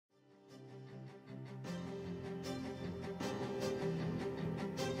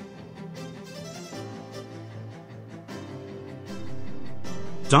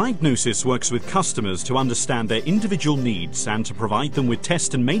Diagnosys works with customers to understand their individual needs and to provide them with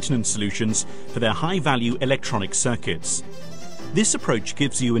test and maintenance solutions for their high-value electronic circuits. This approach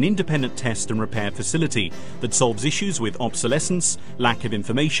gives you an independent test and repair facility that solves issues with obsolescence, lack of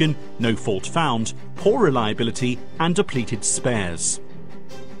information, no fault found, poor reliability, and depleted spares.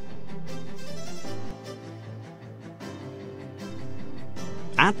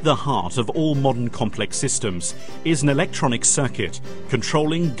 At the heart of all modern complex systems is an electronic circuit,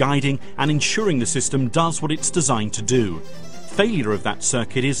 controlling, guiding, and ensuring the system does what it's designed to do. Failure of that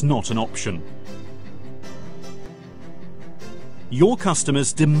circuit is not an option. Your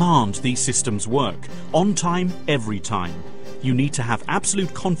customers demand these systems work, on time, every time. You need to have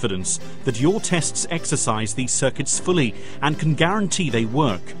absolute confidence that your tests exercise these circuits fully and can guarantee they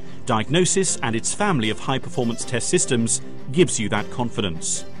work. Diagnosys and its family of high-performance test systems gives you that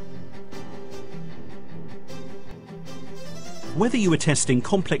confidence. Whether you are testing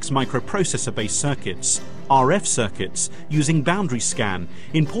complex microprocessor-based circuits, RF circuits, using boundary scan,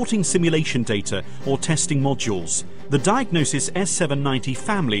 importing simulation data, or testing modules, the Diagnosys S790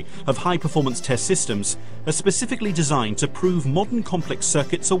 family of high-performance test systems are specifically designed to prove modern complex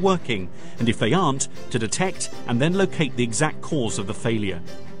circuits are working, and if they aren't, to detect and then locate the exact cause of the failure.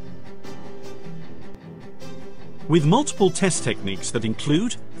 With multiple test techniques that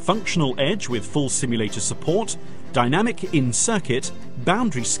include functional edge with full simulator support, dynamic in-circuit,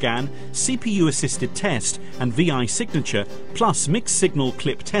 boundary scan, CPU-assisted test and VI signature, plus mixed signal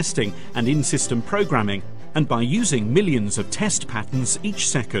clip testing and in-system programming, and by using millions of test patterns each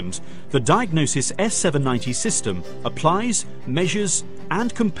second, the Diagnosys S790 system applies, measures,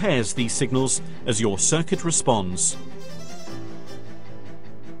 and compares these signals as your circuit responds.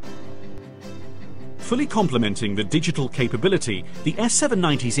 Fully complementing the digital capability, the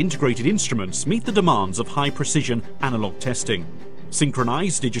S790's integrated instruments meet the demands of high-precision analog testing.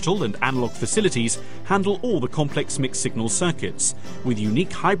 Synchronized digital and analog facilities handle all the complex mixed-signal circuits, with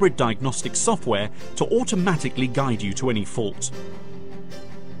unique hybrid diagnostic software to automatically guide you to any fault.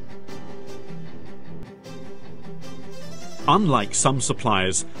 Unlike some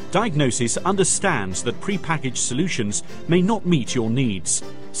suppliers, Diagnosys understands that pre-packaged solutions may not meet your needs.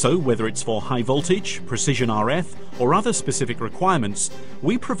 So whether it's for high voltage, precision RF, or other specific requirements,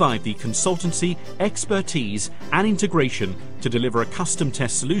 we provide the consultancy, expertise, and integration to deliver a custom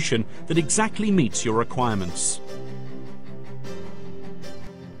test solution that exactly meets your requirements.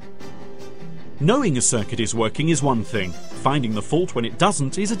 Knowing a circuit is working is one thing. Finding the fault when it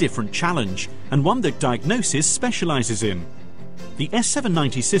doesn't is a different challenge, and one that Diagnosys specializes in. The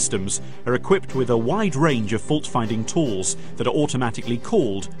S790 systems are equipped with a wide range of fault-finding tools that are automatically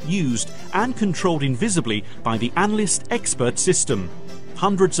called, used, and controlled invisibly by the analyst expert system.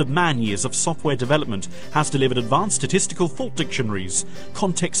 Hundreds of man-years of software development has delivered advanced statistical fault dictionaries,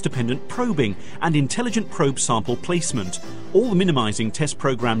 context-dependent probing, and intelligent probe sample placement, all minimizing test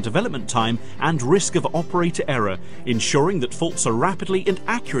program development time and risk of operator error, ensuring that faults are rapidly and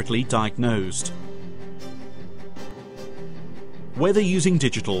accurately diagnosed. Whether using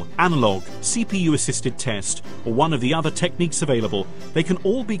digital, analog, CPU-assisted test, or one of the other techniques available, they can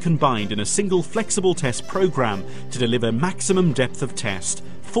all be combined in a single flexible test program to deliver maximum depth of test,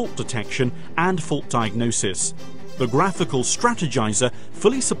 fault detection, and fault diagnosis. The graphical strategizer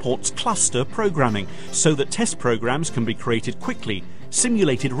fully supports cluster programming so that test programs can be created quickly,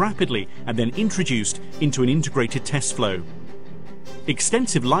 simulated rapidly, and then introduced into an integrated test flow.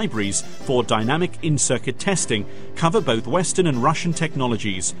 Extensive libraries for dynamic in-circuit testing cover both Western and Russian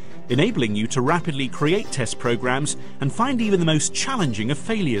technologies, enabling you to rapidly create test programs and find even the most challenging of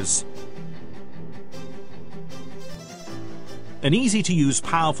failures. An easy-to-use,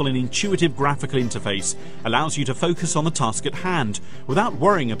 powerful and intuitive graphical interface allows you to focus on the task at hand without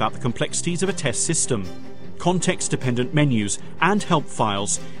worrying about the complexities of a test system. Context-dependent menus and help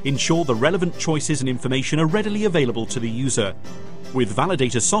files ensure the relevant choices and information are readily available to the user, with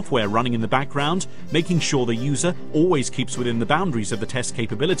validator software running in the background, making sure the user always keeps within the boundaries of the test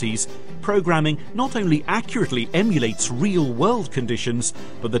capabilities. Programming not only accurately emulates real-world conditions,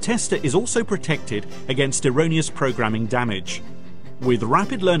 but the tester is also protected against erroneous programming damage. With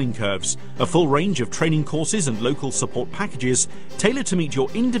rapid learning curves, a full range of training courses and local support packages tailored to meet your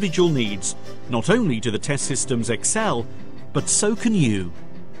individual needs, not only do the test systems excel, but so can you.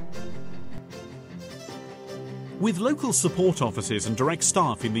 With local support offices and direct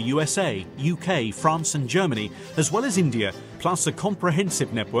staff in the USA, UK, France and Germany, as well as India, plus a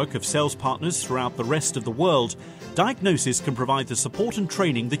comprehensive network of sales partners throughout the rest of the world, Diagnosys can provide the support and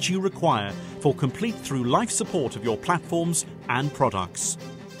training that you require for complete through-life support of your platforms and products.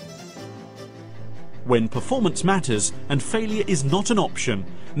 When performance matters and failure is not an option,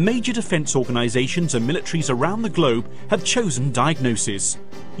 major defense organizations and militaries around the globe have chosen Diagnosys.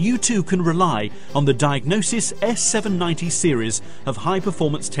 You too can rely on the Diagnosys S790 series of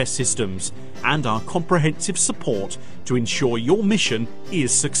high-performance test systems and our comprehensive support to ensure your mission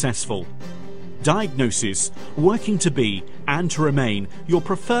is successful. Diagnosys, working to be and to remain your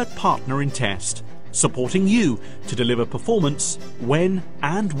preferred partner in test, supporting you to deliver performance when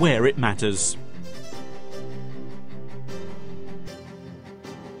and where it matters.